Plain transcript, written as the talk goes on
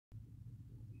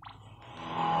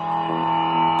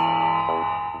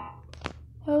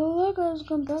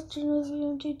welcome back to another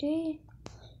video today.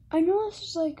 I know this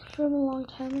is like from a long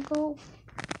time ago,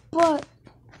 but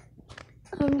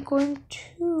I'm going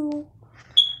to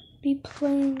be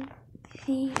playing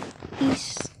the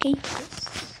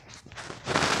Escapists.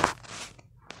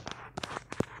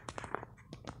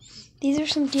 These are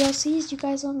some DLCs. You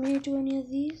guys want me to do any of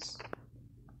these?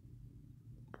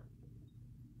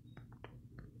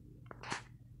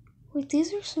 Wait,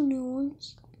 these are some new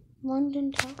ones.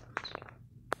 London Towers.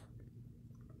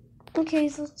 Okay,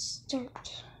 so let's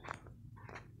start.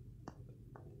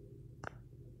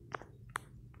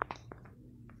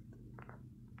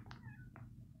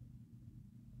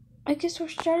 I guess we're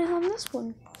starting on this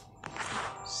one.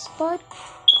 Spud.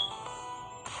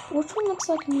 Which one looks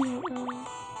like me?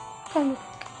 Kind of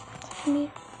like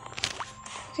me.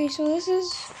 Okay, so this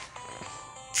is...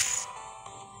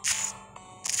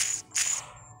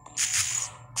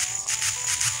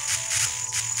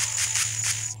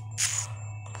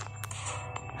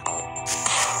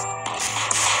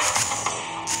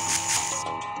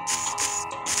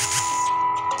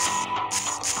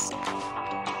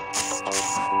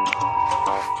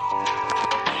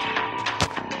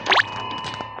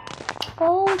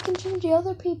 Oh, we can change the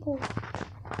other people.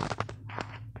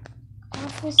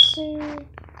 Officer.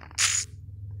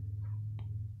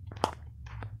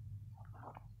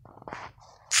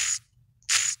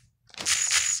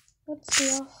 What's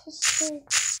the officer?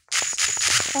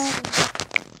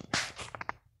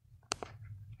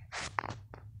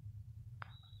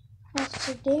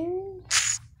 Officer Darren.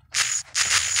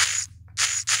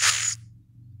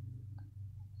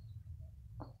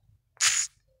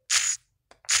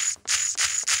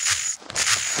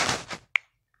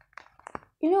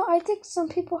 You know, I think some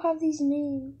people have these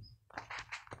names.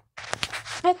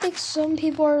 I think some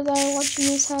people that are watching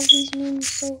this have these names,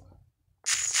 so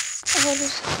I'll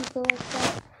just keep it like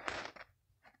that.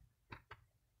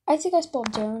 I think I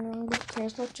spelled Darren wrong, but who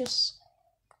cares? Let's just...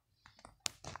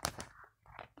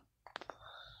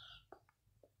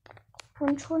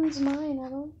 Which one's mine? I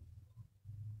don't...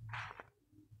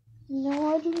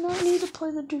 No, I do not need to play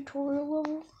the tutorial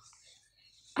level.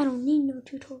 I don't need no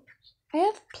tutorials. I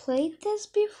have played this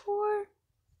before,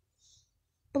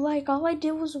 but like all I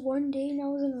did was one day and I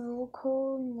was in a roll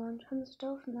call and lunch and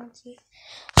stuff, and that's it.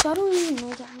 So I don't even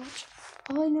know that much.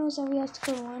 All I know is that we have to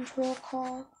go to lunch, roll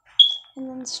call, and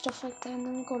then stuff like that, and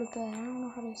then go to bed. I don't know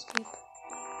how to escape.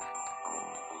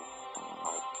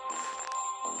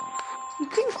 You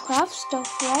can craft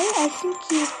stuff, right? I think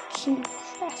you can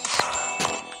craft stuff.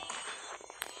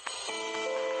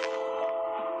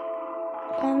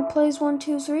 And plays 1,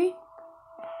 2, 3.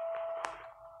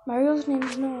 Mario's name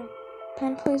is Noah.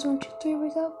 Pan plays 1, 2, 3,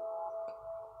 wake up.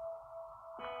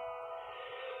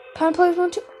 Pan plays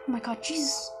 1, 2. Oh my god,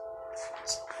 Jesus.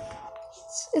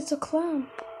 It's a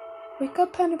clown. Wake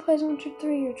up, Panda plays 1, 2,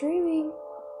 3. You're dreaming.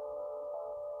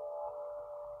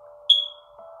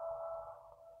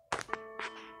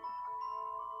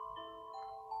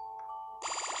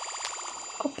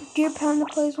 Oh, dear Panda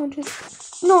plays 1, 2,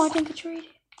 3. No, I think it's reading.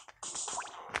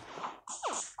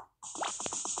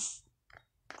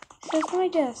 That's my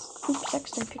desk. Oops,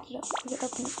 Sexton picked it up. We can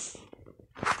open it.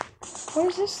 What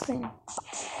is this thing?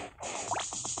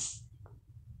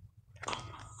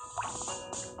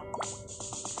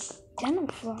 Dental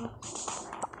floss.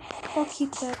 I'll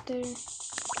keep that there.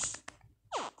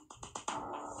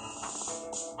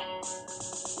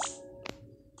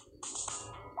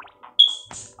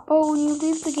 Oh, when you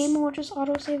leave the game, it will just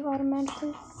autosave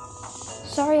automatically.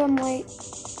 Sorry, I'm late.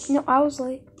 No, I was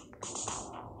late.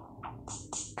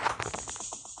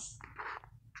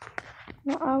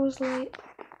 No, I was late.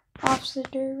 Officer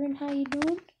Durbin, how you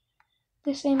doing?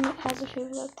 The same has a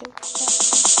favorite out there.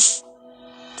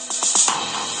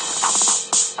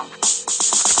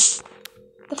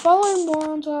 The following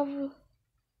morons have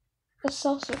a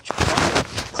self-search.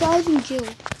 Clive and Gil.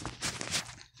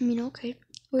 I mean, okay.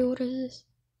 Wait, what is this?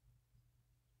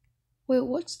 Wait,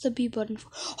 what's the B button for?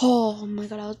 Oh my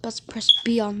god, I was about to press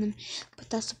B on them,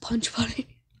 but that's the punch button.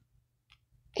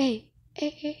 Hey.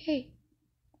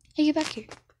 Hey, get back here.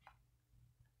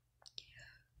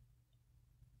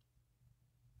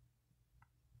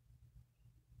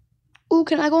 Ooh,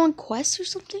 can I go on quests or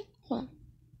something? Hold on.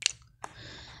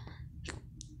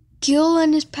 Gil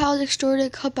and his pals extorted a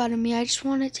cup out of me. I just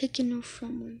want to take a note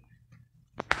from him.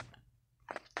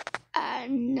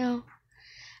 No.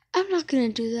 I'm not gonna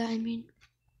do that, I mean.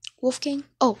 Wolfgang?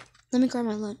 Oh, let me grab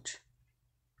my lunch.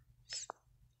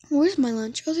 Where's my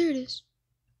lunch? Oh, there it is.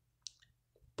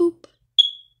 Boop.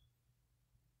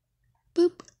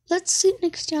 Boop. Let's sit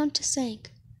next down to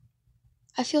Sank.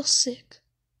 I feel sick.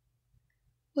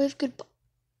 Wave goodbye.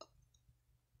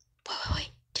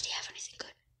 Wait. Did he have anything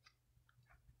good?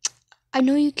 I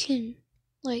know you can,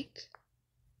 like,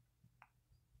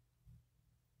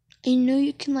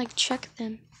 like, check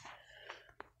them.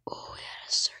 Oh, he had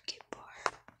a circuit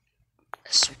board.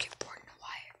 A circuit board and a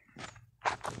wire.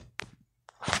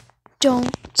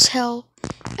 Don't tell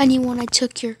anyone I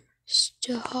took your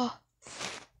stuff.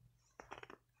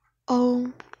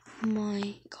 Oh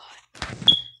my god.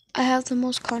 I have the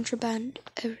most contraband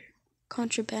ever.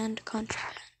 Contraband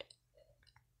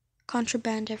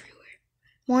everywhere.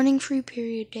 Morning free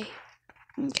period day.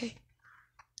 Okay.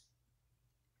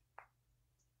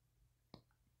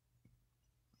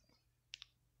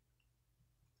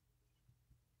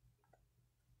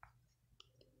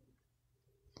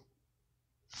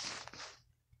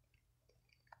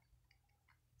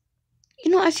 You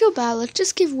know, I feel bad. Let's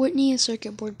just give Whitney a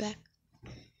circuit board back.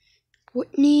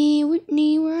 Whitney,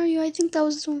 where are you? I think that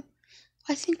was the one.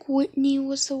 I think Whitney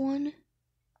was the one.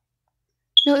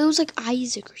 No, it was like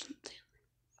Isaac or something.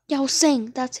 Yeah, I was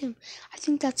saying, that's him. I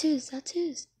think that's his.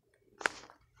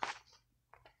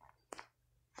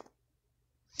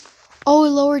 Oh, it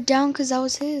lowered down because that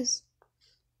was his.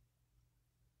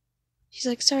 She's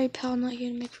like, sorry, pal, I'm not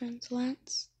here to make friends.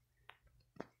 Lance,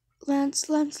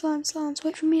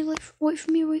 wait for me, Lance.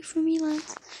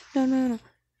 No.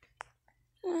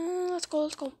 Let's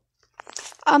go.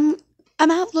 I'm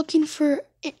out looking for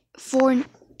an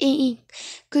ink.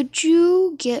 Could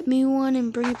you get me one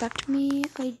and bring it back to me?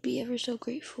 I'd be ever so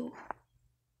grateful.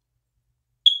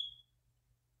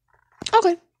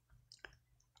 Okay.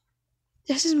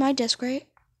 This is my desk, right?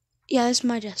 Yeah, this is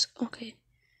my desk. Okay.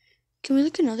 Can we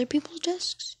look at other people's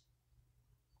desks?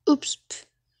 Oops.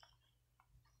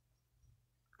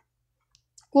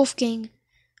 Wolfgang.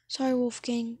 Sorry,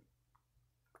 Wolfgang.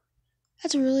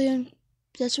 That's a really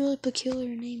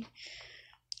peculiar name.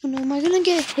 Oh no, am I gonna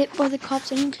get hit by the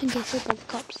cops? Anyone can get hit by the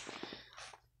cops.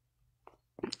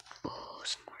 Oh,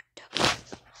 some more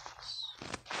ducks.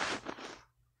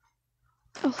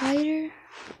 A lighter?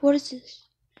 What is this?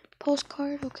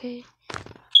 Postcard? Okay.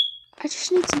 I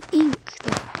just need some ink,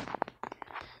 though.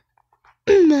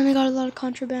 Man, I got a lot of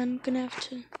contraband. I'm gonna have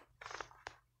to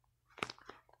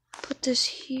put this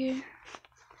here.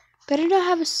 Better not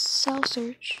have a cell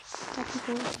search. Back and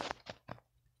forth.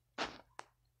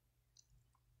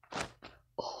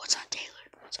 Oh, what's on Taylor?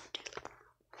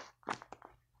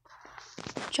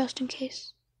 Just in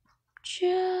case.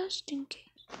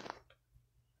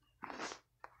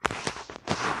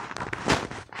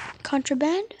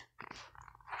 Contraband?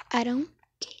 I don't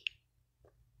care.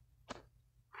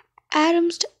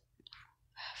 Adams.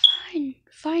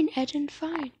 Fine, Eden,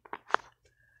 fine.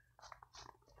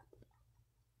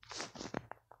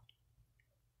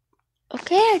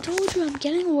 Okay, I told you I'm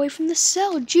getting away from the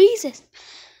cell. Jesus.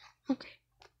 Okay.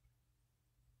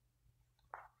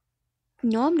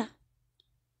 No, I'm not.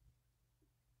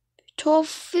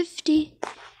 12:50.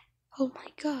 Oh my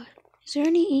god. Is there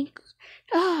any ink?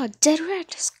 Ah, dead rat.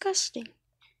 Disgusting.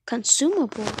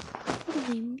 Consumable. What do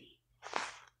they mean?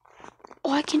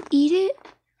 Oh, I can eat it?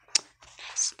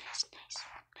 Nice.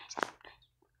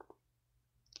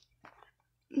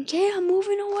 Okay, I'm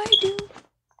moving away, dude.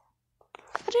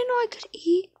 I didn't know I could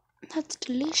eat. That's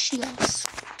delicious.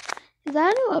 Is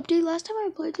that a new update? Last time I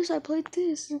played this, I played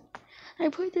this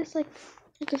like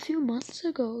a few months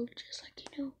ago. Just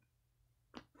like, you know.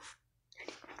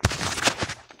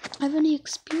 I have any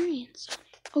experience.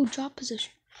 Oh, job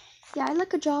position. Yeah, I'd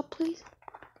like a job, please.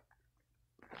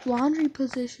 Laundry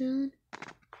position.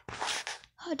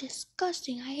 Oh,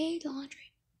 disgusting. I hate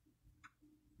laundry.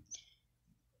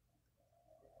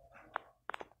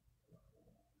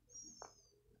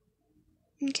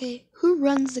 Okay, who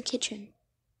runs the kitchen?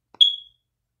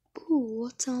 Ooh,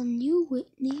 what's on you,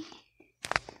 Whitney?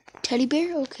 Teddy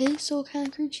bear? Okay, so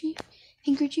handkerchief.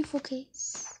 Okay.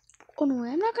 Oh no,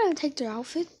 I'm not gonna take their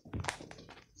outfit.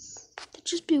 That'd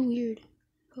just be weird.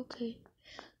 Okay.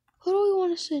 Who do we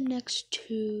want to sit next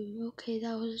to? Okay,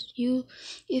 that was you.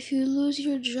 If you lose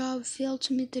your job, fail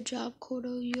to meet the job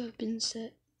quota, you have been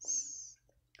set.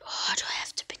 Oh, do I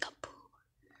have to pick up poo?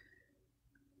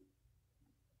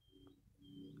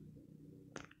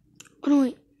 Oh no,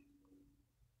 wait.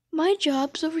 My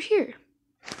job's over here.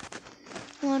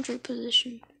 Laundry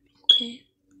position. Okay.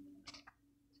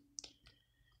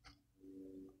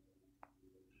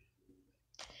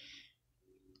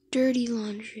 Dirty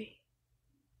laundry.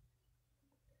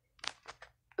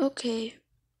 Okay.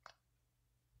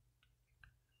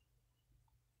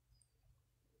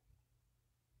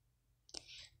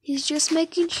 He's just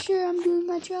making sure I'm doing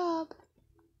my job.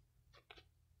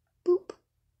 Boop.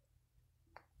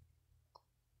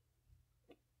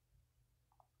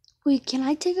 Wait, can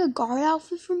I take a guard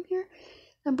outfit from here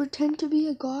and pretend to be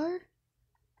a guard?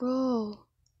 Bro,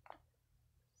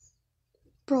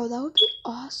 that would be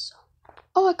awesome.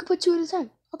 Oh, I could put 2 at a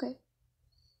time. Okay.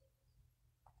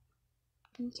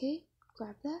 Okay,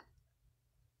 grab that.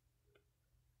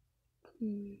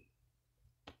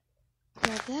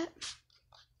 Grab that.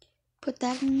 Put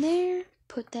that in there.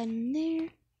 Put that in there.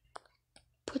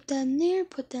 Put that in there.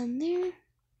 Put that in there.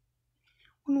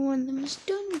 When one of them is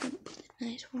done, I'm gonna put the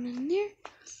nice one in there.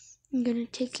 I'm gonna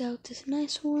take out this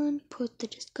nice one. Put the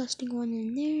disgusting one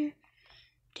in there.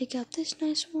 Take out this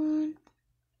nice one.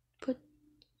 Put.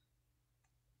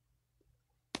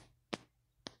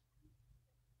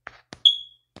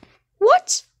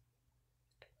 What?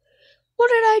 What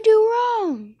did I do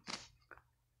wrong?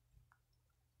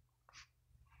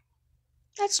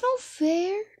 That's no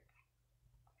fair.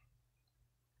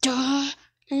 Duh.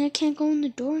 And I can't go in the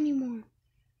door anymore.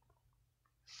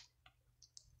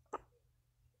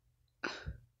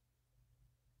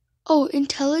 Oh,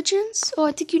 intelligence? Oh,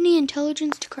 I think you need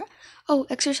intelligence to craft. Oh,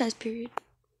 exercise period.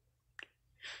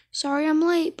 Sorry I'm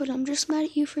late, but I'm just mad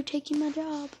at you for taking my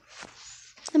job.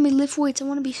 Let me lift weights. I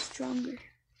want to be stronger.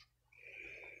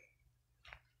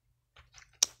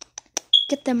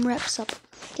 Get them reps up.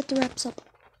 Get the reps up.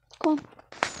 Come on.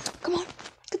 Come on.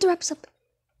 Get the reps up.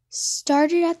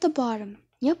 Started at the bottom.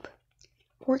 Yep.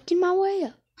 Working my way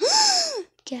up.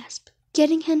 Gasp.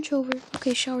 Getting hench over.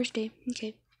 Okay, shower's day.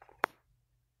 Okay.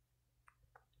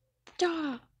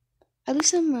 Duh. At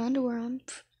least I'm my underwear on.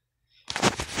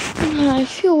 I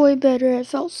feel way better. It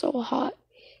felt so hot.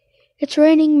 It's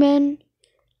raining, men.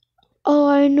 Oh,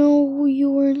 I know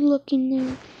you weren't looking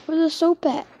there. Where's the soap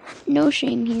at? No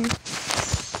shame here.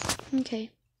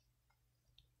 Okay.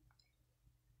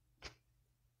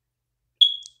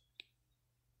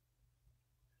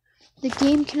 The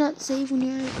game cannot save when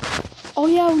you're... Oh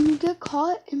yeah, when you get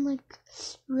caught and like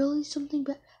really something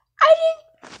bad. I didn't...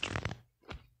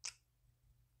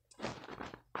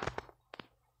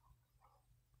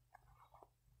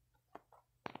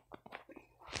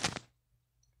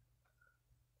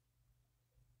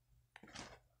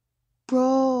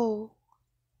 Bro.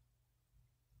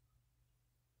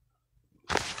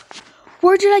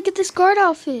 Where did I get this guard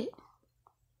outfit?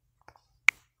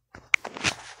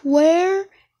 Where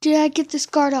did I get this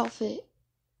guard outfit?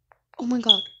 Oh my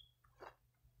god.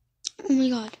 Oh my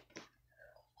god.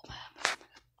 Oh my god.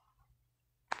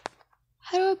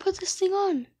 How do I put this thing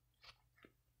on?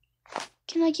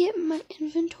 Can I get my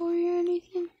inventory or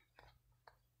anything?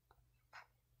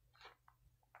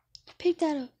 Pick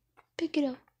that up. Pick it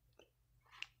up.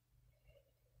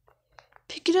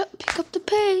 Pick it up. Pick up the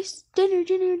pace. Dinner,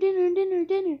 dinner, dinner, dinner,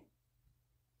 dinner.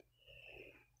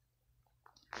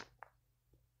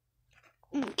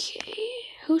 Okay.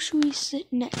 Who should we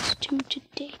sit next to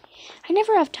today? I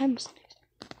never have time to sit next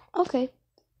to. Okay.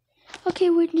 Okay,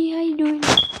 Whitney, how you doing?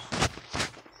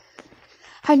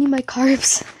 I need my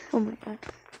carbs. Oh my god.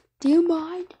 Do you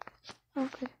mind?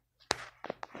 Okay.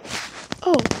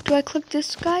 Oh, do I click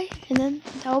this guy and then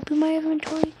that will be my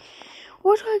inventory?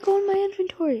 Or do I go in my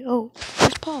inventory? Oh,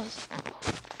 just pause.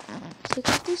 Stick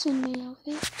with this in my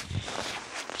outfit.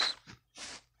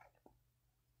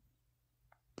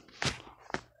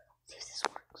 See if this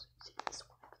works. See if this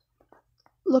works.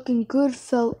 Looking good,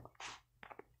 fella.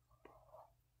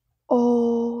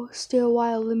 Oh, stay a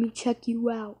while. Let me check you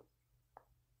out.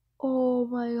 Oh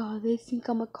my god, they think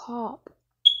I'm a cop.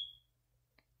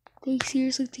 They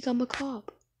seriously think I'm a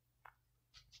cop.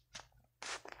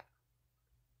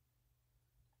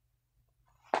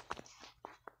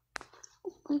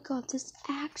 Oh my god, this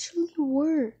actually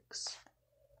works.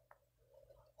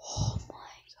 Oh my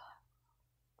god.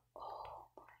 Oh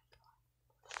my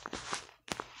god.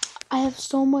 I have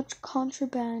so much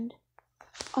contraband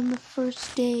on the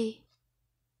first day.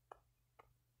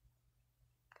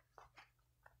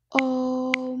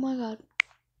 Oh my god.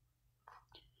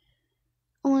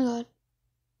 Oh my god.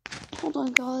 Hold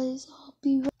on, guys. I'll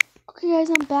be right. Okay, guys,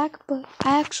 I'm back, but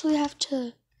I actually have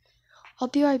to. I'll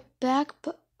be right back,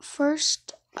 but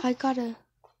first I gotta.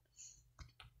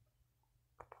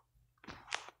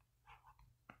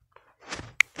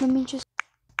 Let me just.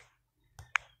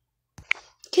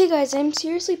 Okay, guys, I'm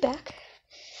seriously back.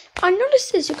 I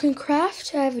noticed this. You can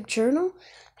craft. I have a journal.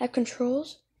 I have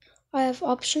controls. I have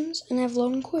options, and I have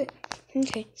load and quit.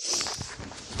 Okay.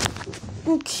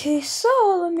 Okay, so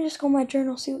let me just go my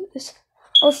journal, see what this.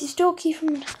 Oh, if you still keep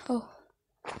from. Oh.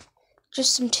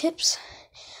 Just some tips.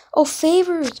 Oh,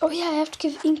 favors. Oh, yeah, I have to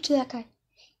give ink to that guy.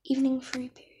 Evening free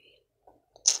period.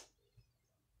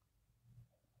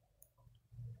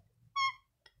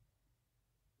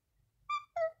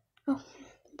 Oh,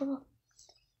 bro.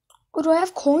 Oh, do I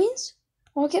have coins?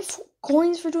 I'll get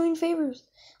coins for doing favors.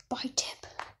 Buy tip.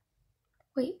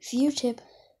 Wait, view tip.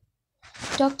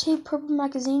 Duct tape, purple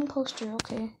magazine, poster.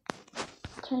 Okay.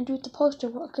 What can I do with the poster?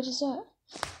 What good is that?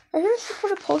 I heard if you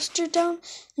put a poster down,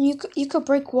 and you could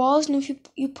break walls, and if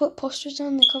you put posters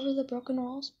down, they cover the broken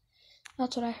walls.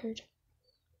 That's what I heard.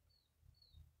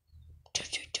 Dude,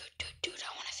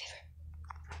 I want a favor.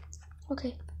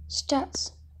 Okay,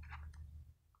 stats.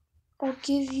 I'll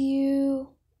give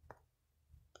you...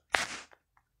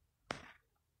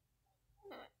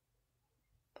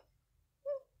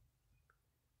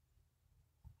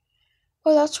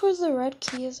 Oh, that's where the red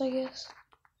key is, I guess.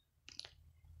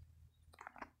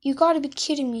 You gotta be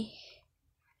kidding me.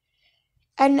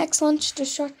 At next lunch,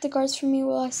 distract the guards from me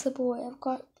while I slip away. I've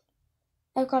got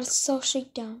a cell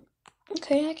shakedown.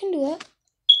 Okay, I can do that.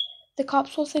 The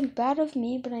cops will think bad of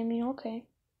me, but I mean, okay.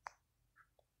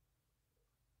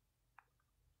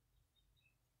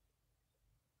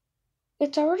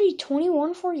 It's already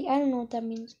 21:40. I don't know what that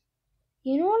means.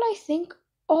 You know what I think?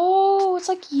 Oh, it's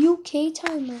like UK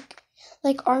time,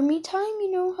 like army time.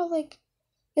 You know how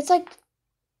it's like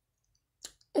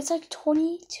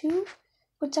 22,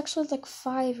 but it's actually like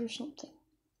 5 or something.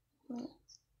 Oh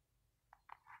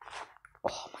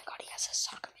my god, he has a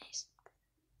soccer maze.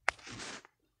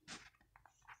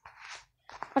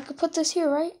 I could put this here,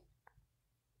 right?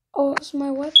 Oh, it's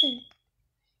my weapon.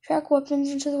 Track weapons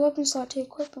into the weapon slot to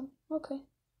equip them. Okay.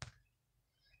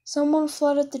 Someone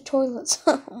flooded the toilets.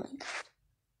 Oh my god.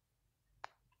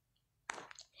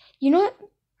 You know what?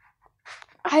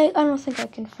 I don't think I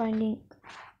can find ink.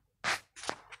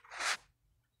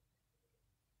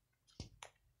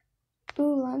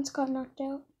 Ooh, Lance got knocked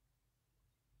out.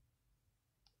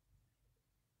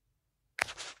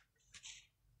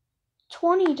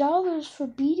 $20 for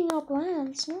beating up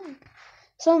Lance. No.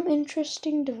 Some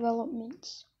interesting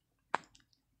developments.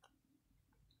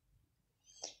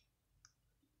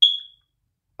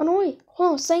 Oh no, wait.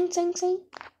 Hold on. Sing.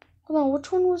 Hold on.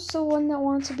 Which one was the one that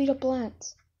wanted to beat up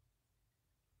Lance?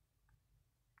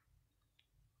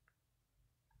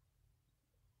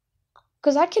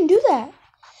 Because I can do that.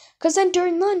 Because then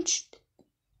during lunch,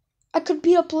 I could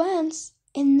beat up Lance,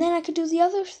 and then I could do the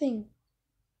other thing.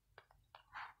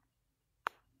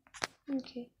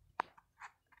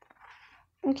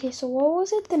 Okay, so what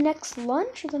was it? The next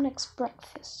lunch or the next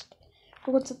breakfast?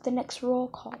 Or what's it? The next roll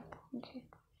call? Okay.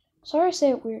 Sorry I say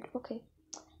it weird. Okay.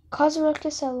 Cause a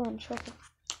ruckus at lunch. Okay.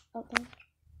 At lunch.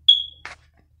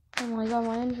 Oh my god,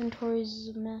 my inventory is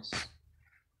a mess.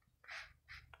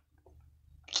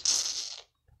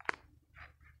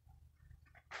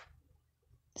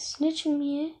 Snitching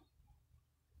me, eh?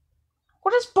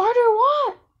 What does Barter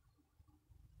want?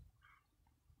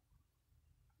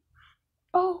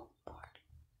 Oh,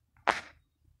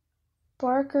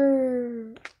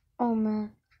 Barker. Oh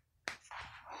man.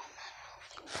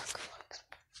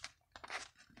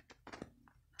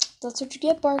 That's what you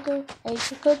get, Barker. I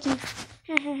ate your cookie.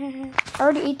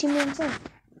 Already 18 minutes in.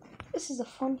 This is a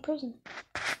fun prison.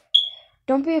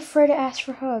 Don't be afraid to ask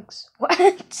for hugs.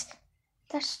 What?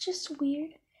 That's just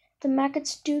weird. The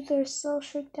maggots do their cell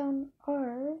shakedown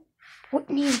are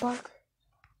Whitney and Barker.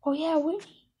 Oh yeah,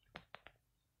 Whitney.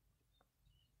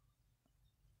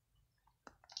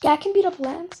 Yeah, I can beat up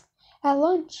Lance at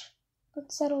lunch.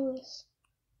 Let's settle this.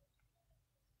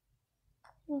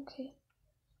 Okay.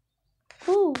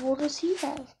 Ooh, what does he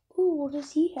have?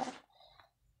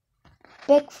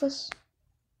 Breakfast.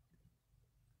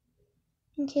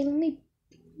 Okay, let me.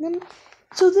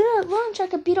 So then at lunch I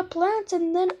could beat up Lance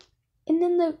and then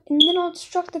I'll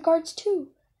distract the guards too.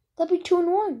 That'd be 2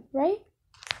 in 1, right?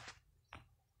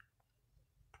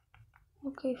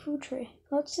 Okay, food tray.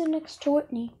 Let's sit next to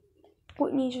Whitney.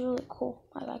 Whitney's really cool.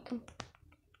 I like him.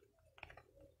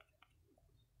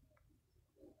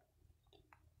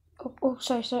 Oh,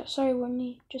 sorry,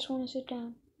 Whitney. Just want to sit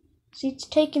down. Seats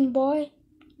taken, boy.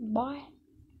 Bye.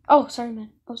 Oh, sorry,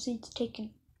 man. Oh, seats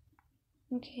taken.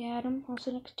 Okay, Adam. I'll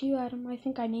sit next to you, Adam. I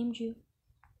think I named you.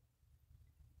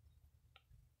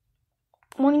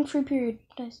 Morning free period.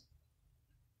 Nice.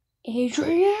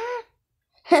 Adrian?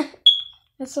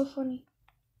 That's so funny.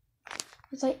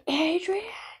 It's like, Adrian?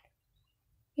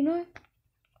 You know what?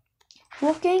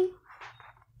 Wolfgang?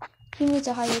 He needs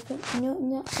a higher pin.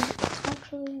 No, it's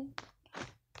actually...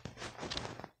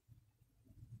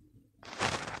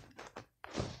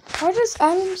 Why does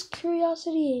Adam's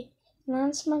curiosity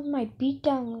lance my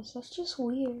beatdown list? That's just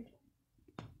weird.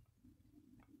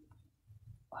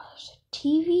 Oh, there's a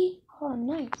TV? Oh,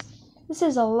 nice. This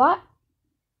is a lot.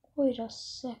 Wait a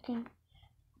second.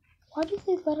 Why did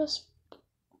they let us...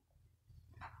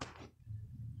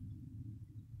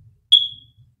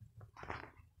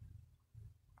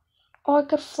 Oh, I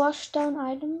could flush down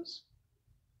items.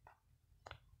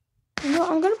 You know,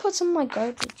 I'm gonna put some of my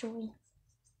garbage away.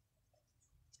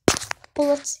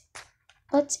 Well,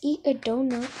 let's eat a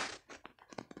donut.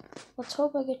 Let's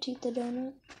hope I get to eat the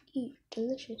donut. Eat,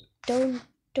 delicious. Donut.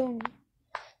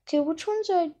 Okay, which ones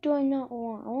do I not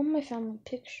want? I want my family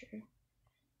picture.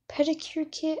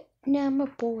 Pedicure kit? Nah, I'm a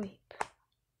boy.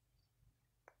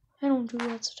 I don't do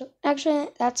that stuff.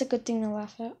 Actually, that's a good thing to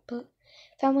laugh at, but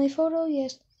family photo,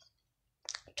 yes.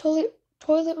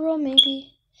 Toilet roll,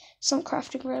 maybe. Some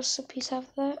crafting recipes have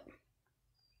that.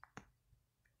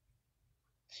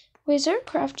 Wait, is there a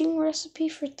crafting recipe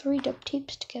for 3 duct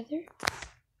tapes together?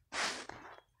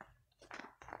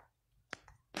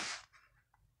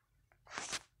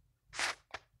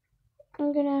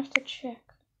 I'm gonna have to check.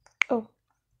 Oh.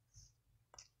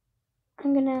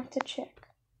 I'm gonna have to check.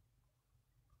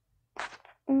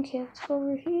 Okay, let's go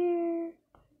over here.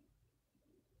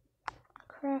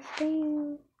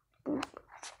 Crafting. Boop.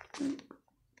 Boop.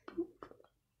 Boop.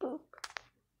 Boop.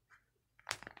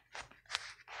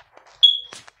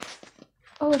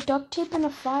 Oh, a duct tape and a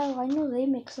file. I know they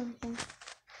make something.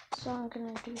 So I'm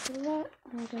gonna do that.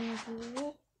 I'm gonna do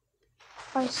that.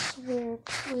 I swear,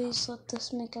 please let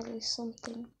this make at least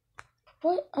something.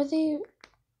 What? Are they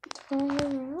throwing it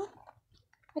around?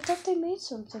 I thought they made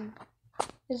something.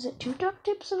 Is it 2 duct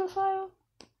tapes and a file?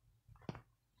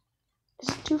 Is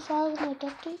it 2 files and a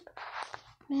duct tape?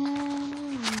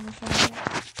 Man,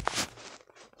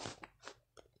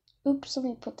 oops, let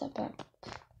me put that back.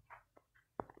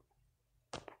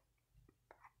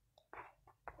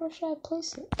 Where should I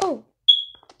place it? Oh,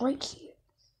 right here.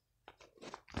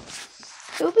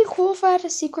 It would be cool if I had a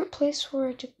secret place where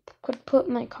I could put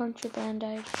my contraband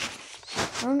items.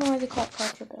 I don't know why they call it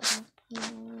contraband.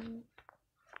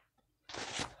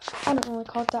 I don't really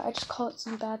call it that. I just call it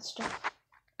some bad stuff.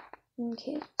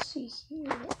 Okay, let's see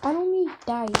here. I don't need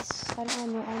dice. I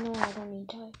know I don't need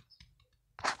dice.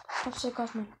 I'll take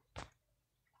off mine.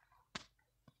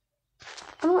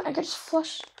 I don't know, I could just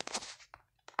flush.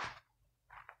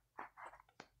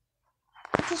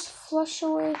 Just flush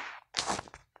away.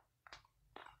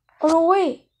 Oh no,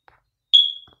 wait.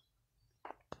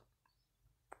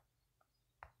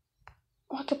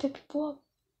 Oh, I can pick people up.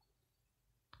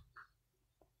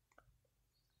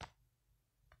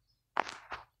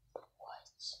 What?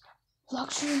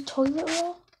 Luxury toilet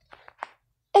roll?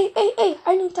 Hey,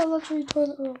 I need that luxury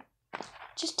toilet roll.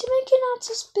 Just to make it not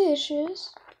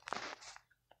suspicious.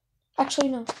 Actually,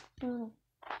 no.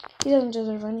 He doesn't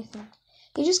deserve anything.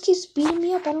 He just keeps beating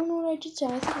me up. I don't know what I did to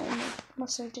him. I think I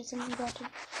must have did something bad to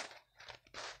him.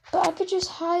 But I could just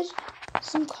hide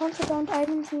some contraband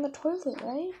items in the toilet,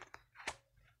 right?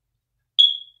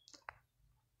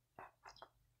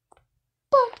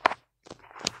 But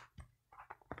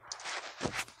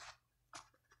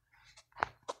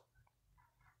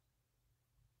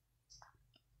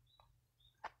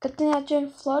good thing that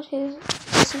didn't flood his,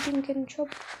 so he didn't get in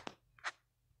trouble.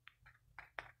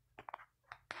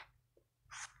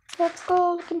 Let's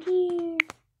go, look in here.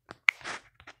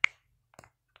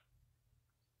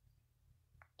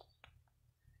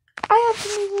 I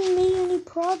haven't even made any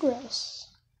progress.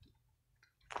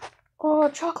 Oh,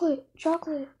 chocolate. That's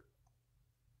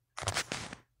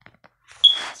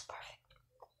perfect.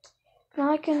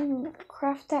 Now I can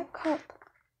craft that cup.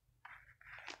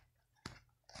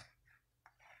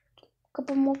 Cup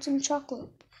of molten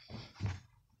chocolate.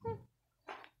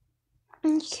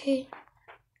 Okay.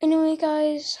 Anyway,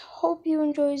 guys, hope you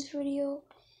enjoyed this video.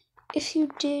 If you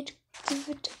did, give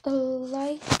it a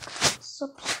like,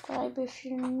 subscribe if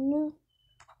you're new,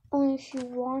 only if you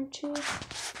want to, and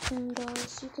see you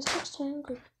guys next time.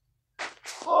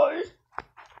 Goodbye.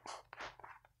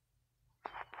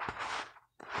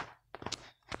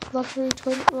 Luxury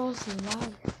toilet rolls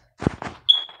live.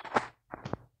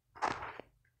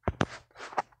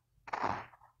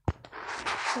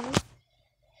 Okay.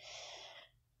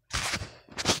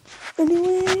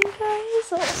 Anyway,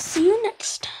 guys, I'll see you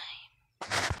next time.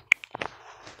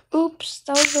 Oops,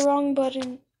 that was the wrong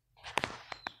button.